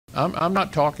I'm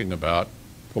not talking about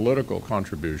political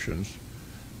contributions.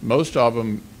 Most of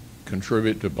them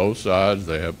contribute to both sides.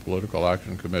 They have political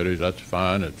action committees. That's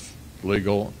fine. It's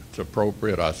legal. It's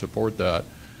appropriate. I support that.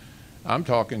 I'm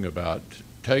talking about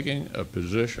taking a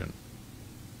position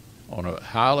on a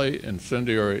highly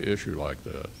incendiary issue like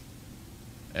this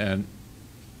and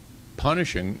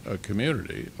punishing a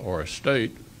community or a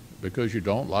state because you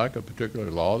don't like a particular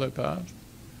law they passed.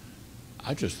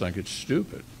 I just think it's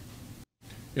stupid.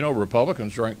 You know,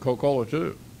 Republicans drink Coca-Cola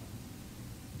too.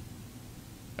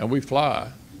 And we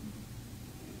fly.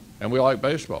 And we like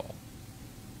baseball.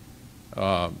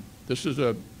 This is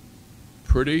a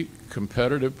pretty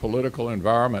competitive political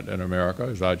environment in America,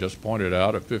 as I just pointed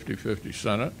out, a 50-50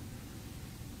 Senate.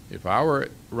 If I were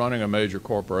running a major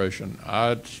corporation,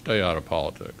 I'd stay out of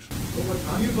politics.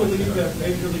 Do you believe that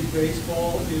Major League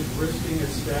Baseball is risking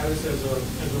its status as a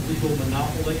legal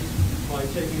monopoly by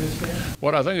taking this stand?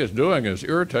 What I think it's doing is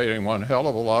irritating one hell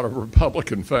of a lot of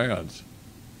Republican fans.